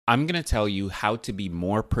I'm going to tell you how to be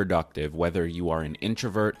more productive whether you are an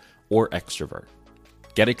introvert or extrovert.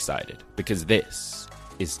 Get excited because this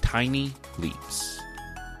is Tiny Leaps,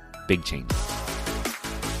 Big Changes.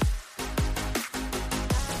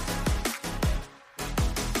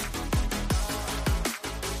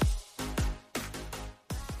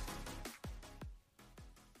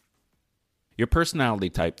 Your personality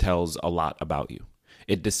type tells a lot about you.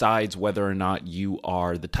 It decides whether or not you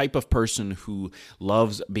are the type of person who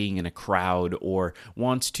loves being in a crowd or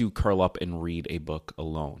wants to curl up and read a book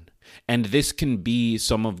alone. And this can be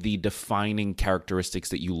some of the defining characteristics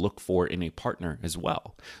that you look for in a partner as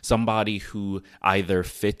well. Somebody who either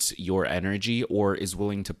fits your energy or is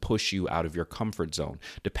willing to push you out of your comfort zone,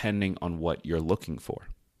 depending on what you're looking for.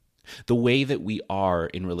 The way that we are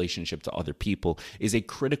in relationship to other people is a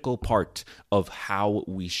critical part of how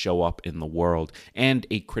we show up in the world and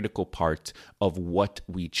a critical part of what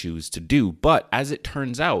we choose to do. But as it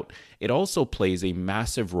turns out, it also plays a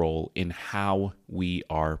massive role in how we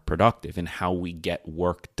are productive, in how we get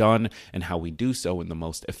work done, and how we do so in the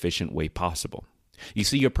most efficient way possible. You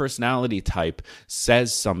see, your personality type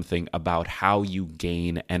says something about how you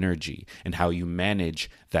gain energy and how you manage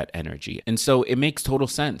that energy. And so it makes total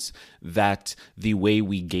sense that the way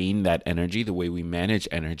we gain that energy, the way we manage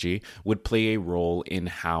energy, would play a role in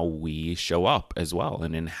how we show up as well,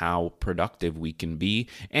 and in how productive we can be,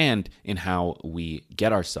 and in how we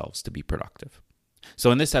get ourselves to be productive.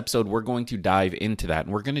 So in this episode, we're going to dive into that,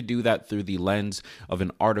 and we're going to do that through the lens of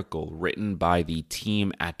an article written by the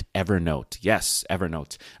team at Evernote. Yes,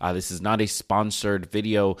 Evernote. This is not a sponsored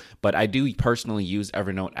video, but I do personally use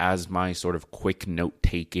Evernote as my sort of quick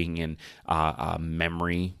note-taking and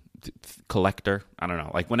memory collector. I don't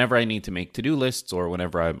know, like whenever I need to make to-do lists or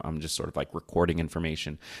whenever I'm just sort of like recording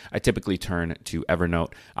information, I typically turn to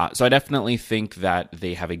Evernote. So I definitely think that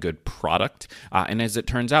they have a good product. And as it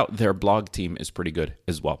turns out, their blog team is pretty good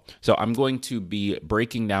as well. So I'm going to be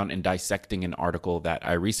breaking down and dissecting an article that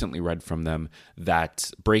I recently read from them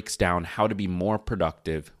that breaks down how to be more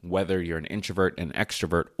productive, whether you're an introvert, an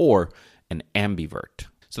extrovert, or an ambivert.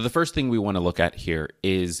 So the first thing we want to look at here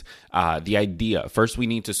is the idea. First, we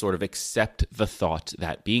need to sort of accept the thought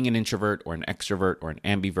that being an introvert or an extrovert or an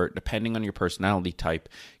ambivert, depending on your personality type,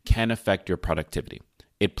 can affect your productivity.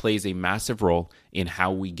 It plays a massive role in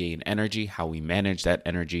how we gain energy, how we manage that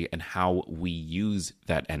energy, and how we use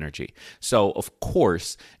that energy. So, of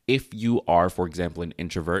course, if you are, for example, an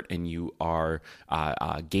introvert and you are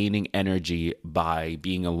gaining energy by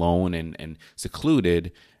being alone and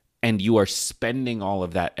secluded, and you are spending all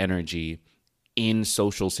of that energy in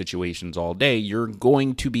social situations all day, you're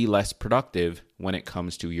going to be less productive when it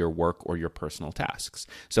comes to your work or your personal tasks.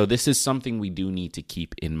 So this is something we do need to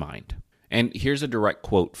keep in mind. And here's a direct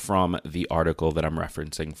quote from the article that I'm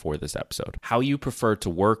referencing for this episode. How you prefer to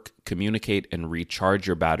work, communicate, and recharge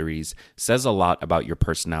your batteries says a lot about your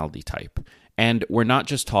personality type. And we're not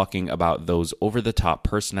just talking about those over-the-top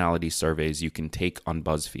personality surveys you can take on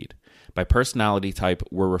BuzzFeed. By personality type,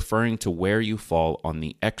 we're referring to where you fall on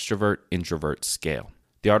the extrovert-introvert scale.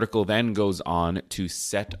 The article then goes on to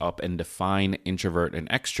set up and define introvert and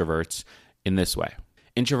extroverts in this way.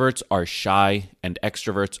 Introverts are shy and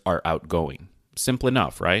extroverts are outgoing. Simple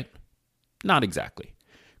enough, right? Not exactly.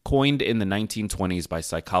 Coined in the 1920s by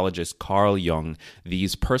psychologist Carl Jung,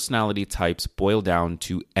 these personality types boil down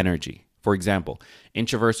to energy. For example,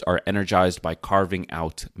 introverts are energized by carving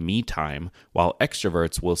out me time, while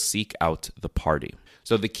extroverts will seek out the party.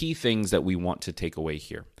 So the key things that we want to take away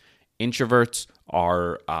here. Introverts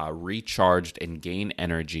are recharged and gain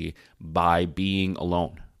energy by being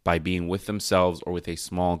alone, by being with themselves or with a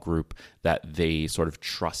small group that they sort of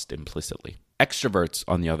trust implicitly. Extroverts,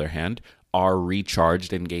 on the other hand, are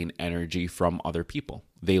recharged and gain energy from other people.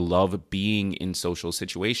 They love being in social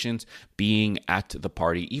situations, being at the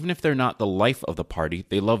party. Even if they're not the life of the party,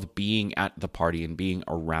 they love being at the party and being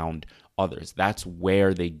around others. That's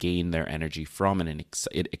where they gain their energy from, and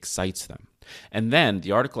it excites them. And then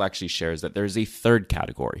the article actually shares that there's a third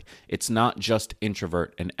category. It's not just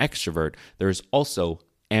introvert and extrovert. There's also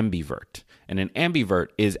ambivert. And an ambivert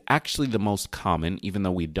is actually the most common, even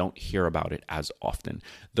though we don't hear about it as often.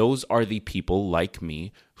 Those are the people like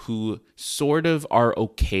me who sort of are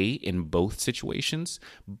okay in both situations,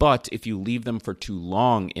 but if you leave them for too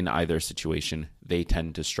long in either situation, they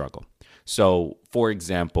tend to struggle. So, for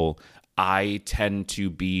example, I tend to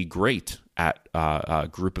be great at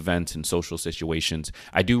group events and social situations.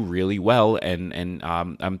 I do really well, and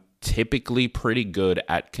I'm typically pretty good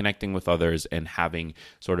at connecting with others and having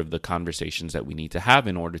sort of the conversations that we need to have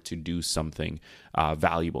in order to do something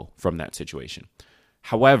valuable from that situation.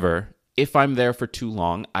 However, If I'm there for too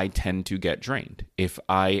long, I tend to get drained. If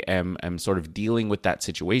I am sort of dealing with that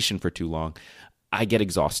situation for too long, I get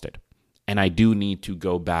exhausted. And I do need to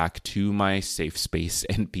go back to my safe space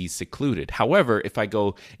and be secluded. However, if I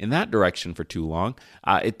go in that direction for too long,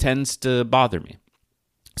 it tends to bother me.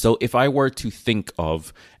 So if I were to think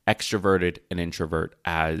of extroverted and introvert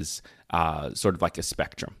as sort of like a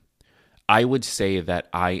spectrum, I would say that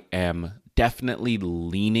I am definitely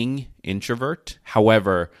leaning introvert.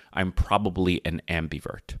 However, I'm probably an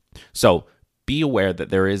ambivert. So be aware that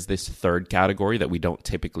there is this third category that we don't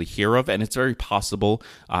typically hear of, and it's very possible,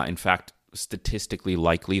 in fact, statistically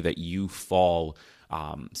likely, that you fall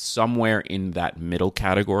somewhere in that middle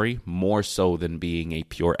category, more so than being a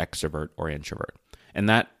pure extrovert or introvert. And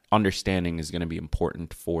that understanding is going to be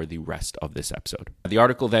important for the rest of this episode. The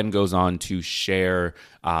article then goes on to share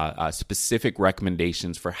specific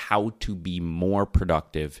recommendations for how to be more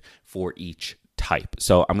productive for each type.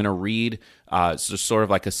 So I'm going to read sort of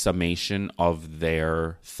like a summation of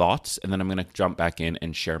their thoughts, and then I'm going to jump back in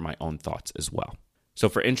and share my own thoughts as well. So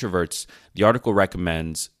for introverts, the article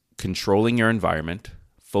recommends controlling your environment,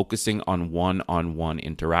 focusing on one-on-one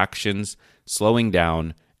interactions, slowing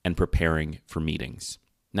down, and preparing for meetings.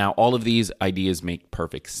 Now, all of these ideas make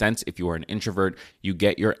perfect sense. If you are an introvert, you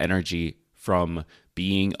get your energy from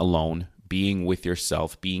being alone, being with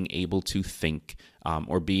yourself, being able to think,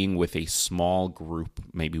 or being with a small group,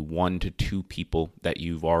 maybe 1 to 2 people that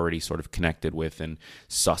you've already sort of connected with and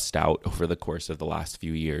sussed out over the course of the last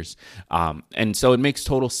few years. And so it makes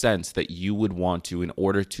total sense that you would want to, in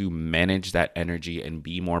order to manage that energy and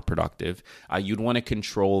be more productive, you'd want to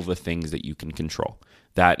control the things that you can control.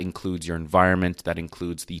 That includes your environment. That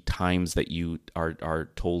includes the times that you are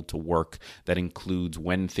told to work. That includes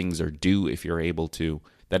when things are due, if you're able to.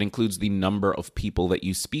 That includes the number of people that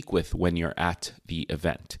you speak with when you're at the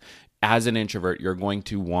event. As an introvert, you're going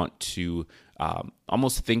to want to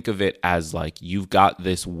almost think of it as like you've got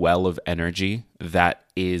this well of energy that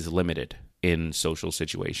is limited in social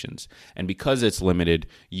situations. And because it's limited,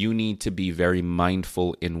 you need to be very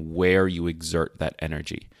mindful in where you exert that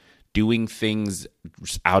energy. Doing things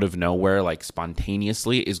out of nowhere, like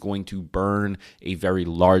spontaneously, is going to burn a very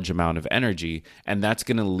large amount of energy, and that's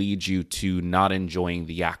going to lead you to not enjoying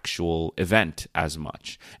the actual event as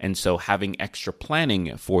much. And so having extra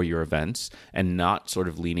planning for your events and not sort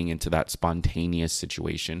of leaning into that spontaneous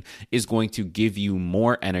situation is going to give you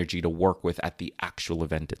more energy to work with at the actual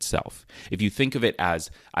event itself. If you think of it as,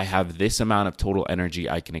 I have this amount of total energy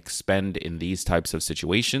I can expend in these types of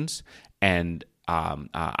situations, and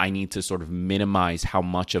I need to sort of minimize how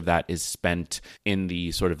much of that is spent in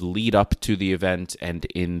the sort of lead up to the event and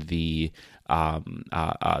in the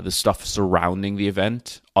stuff surrounding the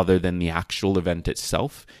event other than the actual event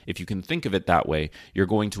itself. If you can think of it that way, you're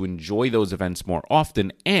going to enjoy those events more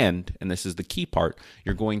often, and this is the key part,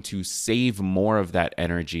 you're going to save more of that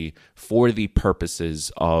energy for the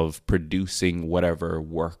purposes of producing whatever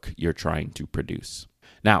work you're trying to produce.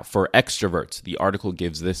 Now, for extroverts, the article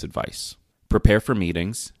gives this advice. Prepare for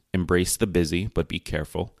meetings, embrace the busy, but be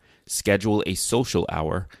careful, schedule a social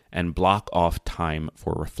hour, and block off time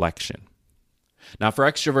for reflection. Now, for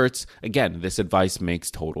extroverts, again, this advice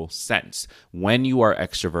makes total sense. When you are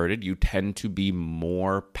extroverted, you tend to be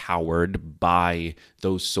more powered by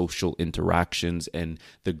those social interactions and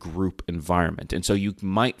the group environment. And so you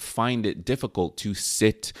might find it difficult to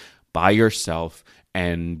sit by yourself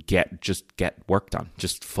and get work done,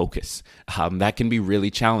 just focus. That can be really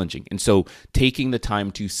challenging. And so taking the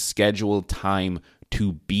time to schedule time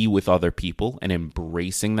to be with other people and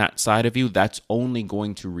embracing that side of you, that's only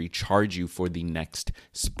going to recharge you for the next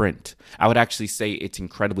sprint. I would actually say it's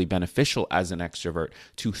incredibly beneficial as an extrovert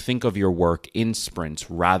to think of your work in sprints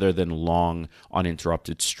rather than long,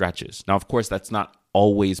 uninterrupted stretches. Now, of course, that's not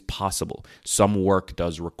always possible. Some work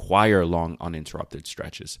does require long, uninterrupted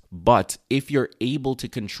stretches. But if you're able to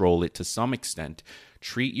control it to some extent,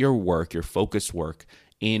 treat your work, your focused work,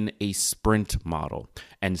 in a sprint model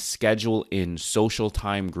and schedule in social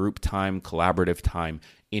time, group time, collaborative time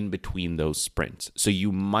in between those sprints. So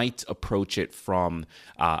you might approach it from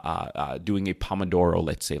doing a Pomodoro,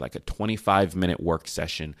 let's say like a 25-minute work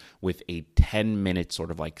session with a 10-minute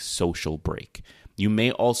sort of like social break. You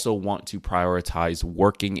may also want to prioritize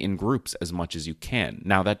working in groups as much as you can.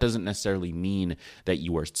 Now, that doesn't necessarily mean that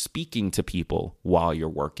you are speaking to people while you're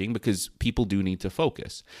working, because people do need to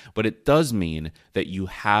focus. But it does mean that you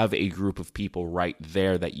have a group of people right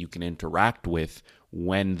there that you can interact with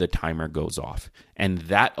when the timer goes off. And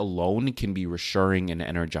that alone can be reassuring and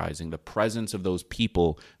energizing. The presence of those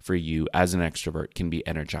people for you as an extrovert can be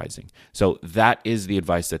energizing. So that is the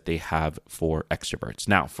advice that they have for extroverts.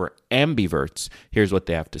 Now, for ambiverts, here's what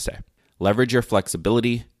they have to say. Leverage your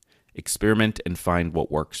flexibility, experiment, and find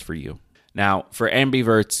what works for you. Now, for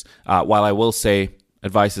ambiverts, while I will say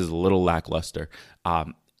advice is a little lackluster,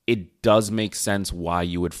 it does make sense why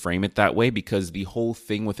you would frame it that way, because the whole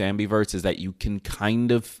thing with ambiverts is that you can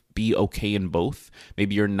kind of be okay in both.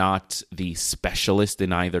 Maybe you're not the specialist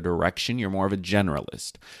in either direction. You're more of a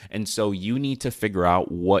generalist. And so you need to figure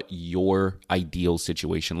out what your ideal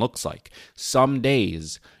situation looks like. Some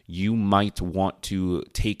days you might want to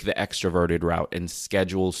take the extroverted route and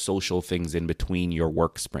schedule social things in between your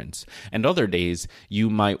work sprints. And other days you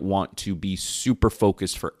might want to be super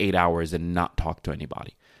focused for 8 hours and not talk to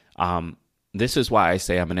anybody. This is why I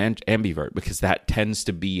say I'm an ambivert, because that tends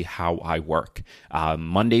to be how I work.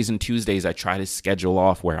 Mondays and Tuesdays, I try to schedule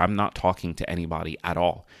off where I'm not talking to anybody at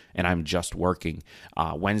all, and I'm just working.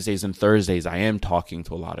 Wednesdays and Thursdays, I am talking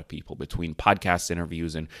to a lot of people between podcast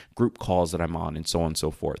interviews and group calls that I'm on, and so on and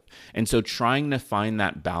so forth. And so trying to find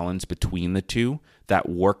that balance between the two that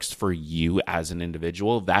works for you as an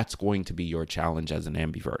individual, that's going to be your challenge as an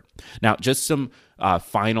ambivert. Now, just some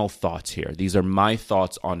final thoughts here. These are my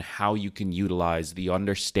thoughts on how you can utilize the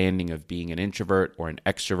understanding of being an introvert or an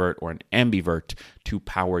extrovert or an ambivert to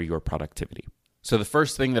power your productivity. So the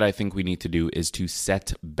first thing that I think we need to do is to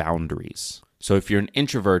set boundaries. So if you're an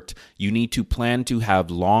introvert, you need to plan to have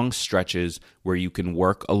long stretches where you can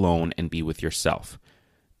work alone and be with yourself.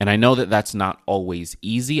 And I know that that's not always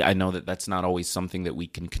easy. I know that that's not always something that we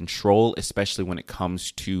can control, especially when it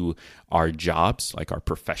comes to our jobs, like our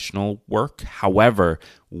professional work. However,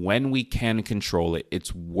 when we can control it,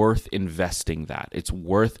 it's worth investing that. It's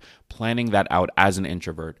worth planning that out as an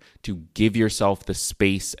introvert to give yourself the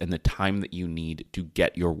space and the time that you need to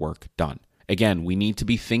get your work done. Again, we need to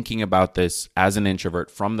be thinking about this as an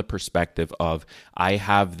introvert from the perspective of, I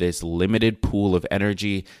have this limited pool of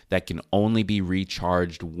energy that can only be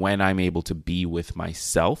recharged when I'm able to be with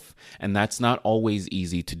myself. And that's not always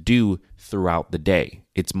easy to do throughout the day.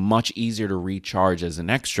 It's much easier to recharge as an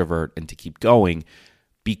extrovert and to keep going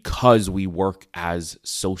because we work as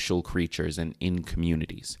social creatures and in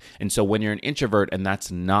communities. And so when you're an introvert and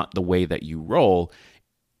that's not the way that you roll,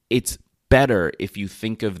 it's better if you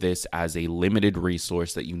think of this as a limited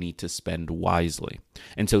resource that you need to spend wisely.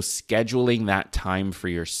 And so scheduling that time for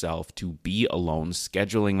yourself to be alone,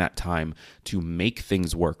 scheduling that time to make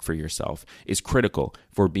things work for yourself is critical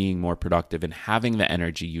for being more productive and having the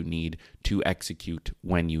energy you need to execute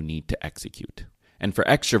when you need to execute. And for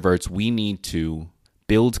extroverts, we need to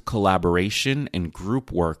build collaboration and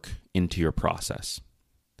group work into your process.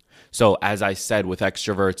 So as I said, with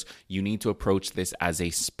extroverts, you need to approach this as a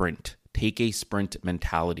sprint. Take a sprint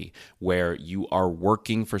mentality where you are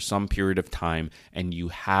working for some period of time and you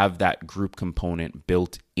have that group component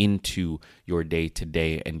built into your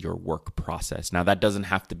day-to-day and your work process. Now, that doesn't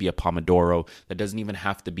have to be a Pomodoro. That doesn't even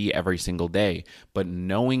have to be every single day. But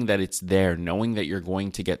knowing that it's there, knowing that you're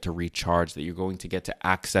going to get to recharge, that you're going to get to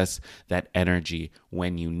access that energy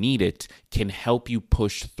when you need it, can help you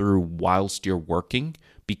push through whilst you're working,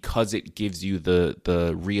 because it gives you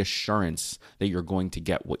the reassurance that you're going to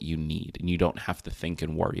get what you need and you don't have to think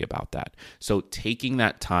and worry about that. So taking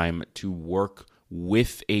that time to work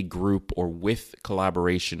with a group or with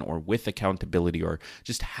collaboration or with accountability or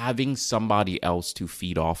just having somebody else to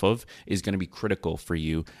feed off of is going to be critical for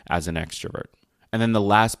you as an extrovert. And then the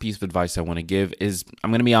last piece of advice I want to give is,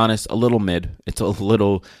 I'm going to be honest, a little mid. It's a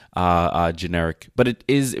little generic, but it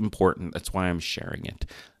is important. That's why I'm sharing it.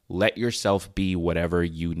 Let yourself be whatever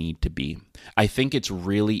you need to be. I think it's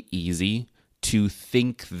really easy to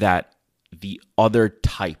think that the other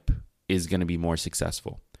type is going to be more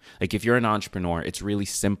successful. Like if you're an entrepreneur, it's really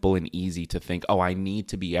simple and easy to think, oh, I need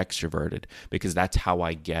to be extroverted because that's how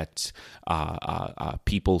I get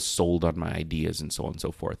people sold on my ideas and so on and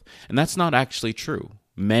so forth. And that's not actually true.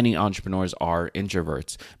 Many entrepreneurs are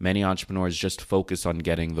introverts. Many entrepreneurs just focus on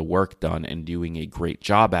getting the work done and doing a great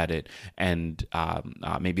job at it. And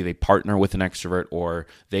maybe they partner with an extrovert or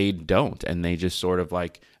they don't. And they just sort of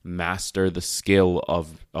like master the skill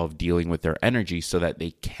of dealing with their energy so that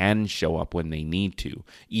they can show up when they need to,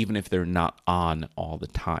 even if they're not on all the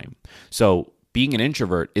time. So being an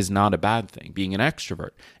introvert is not a bad thing. Being an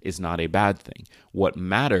extrovert is not a bad thing. What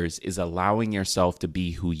matters is allowing yourself to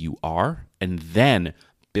be who you are and then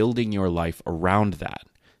building your life around that.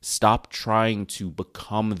 Stop trying to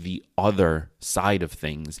become the other side of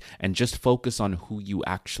things and just focus on who you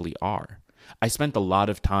actually are. I spent a lot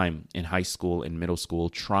of time in high school and middle school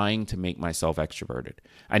trying to make myself extroverted.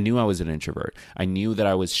 I knew I was an introvert. I knew that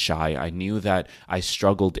I was shy. I knew that I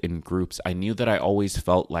struggled in groups. I knew that I always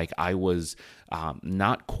felt like I was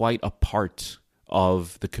not quite a part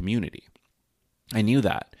of the community. I knew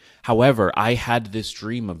that. However, I had this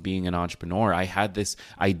dream of being an entrepreneur. I had this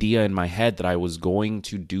idea in my head that I was going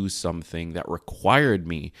to do something that required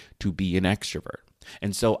me to be an extrovert.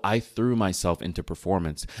 And so I threw myself into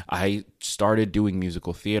performance. I started doing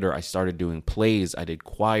musical theater. I started doing plays. I did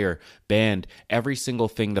choir, band, every single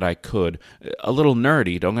thing that I could. A little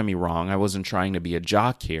nerdy, don't get me wrong. I wasn't trying to be a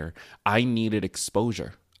jock here. I needed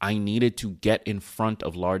exposure. I needed to get in front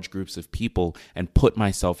of large groups of people and put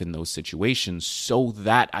myself in those situations so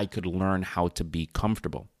that I could learn how to be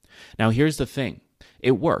comfortable. Now, here's the thing.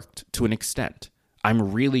 It worked to an extent.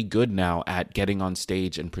 I'm really good now at getting on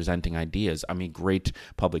stage and presenting ideas. I'm a great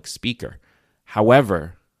public speaker.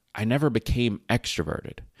 However, I never became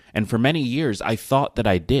extroverted. And for many years, I thought that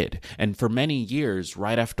I did. And for many years,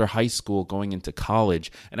 right after high school, going into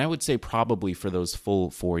college, and I would say probably for those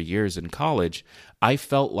full 4 years in college, I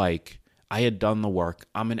felt like I had done the work.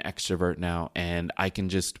 I'm an extrovert now, and I can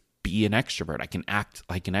just be an extrovert. I can act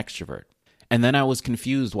like an extrovert. And then I was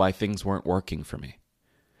confused why things weren't working for me.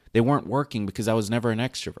 They weren't working because I was never an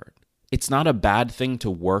extrovert. It's not a bad thing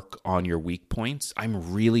to work on your weak points.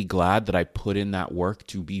 I'm really glad that I put in that work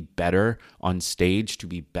to be better on stage, to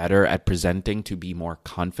be better at presenting, to be more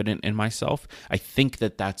confident in myself. I think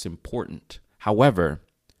that that's important. However,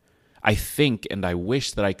 I think and I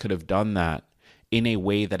wish that I could have done that in a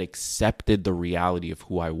way that accepted the reality of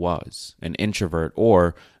who I was, an introvert,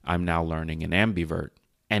 or I'm now learning an ambivert,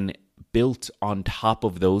 and built on top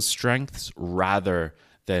of those strengths rather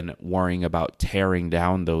than worrying about tearing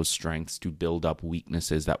down those strengths to build up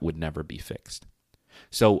weaknesses that would never be fixed.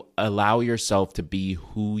 So allow yourself to be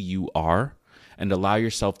who you are and allow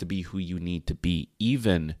yourself to be who you need to be,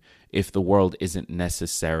 even if the world isn't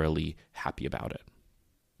necessarily happy about it.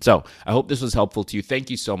 So I hope this was helpful to you.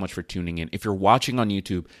 Thank you so much for tuning in. If you're watching on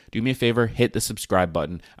YouTube, do me a favor, hit the subscribe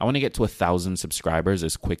button. I want to get to 1,000 subscribers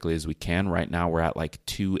as quickly as we can. Right now we're at like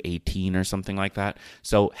 218 or something like that.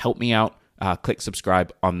 So help me out. Click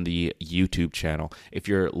subscribe on the YouTube channel. If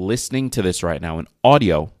you're listening to this right now in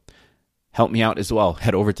audio, help me out as well.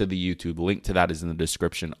 Head over to the YouTube. Link to that is in the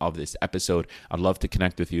description of this episode. I'd love to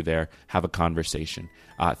connect with you there, have a conversation.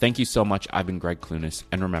 Thank you so much. I've been Greg Clunis.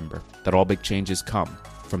 And remember that all big changes come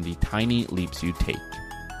from the tiny leaps you take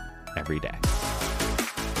every day.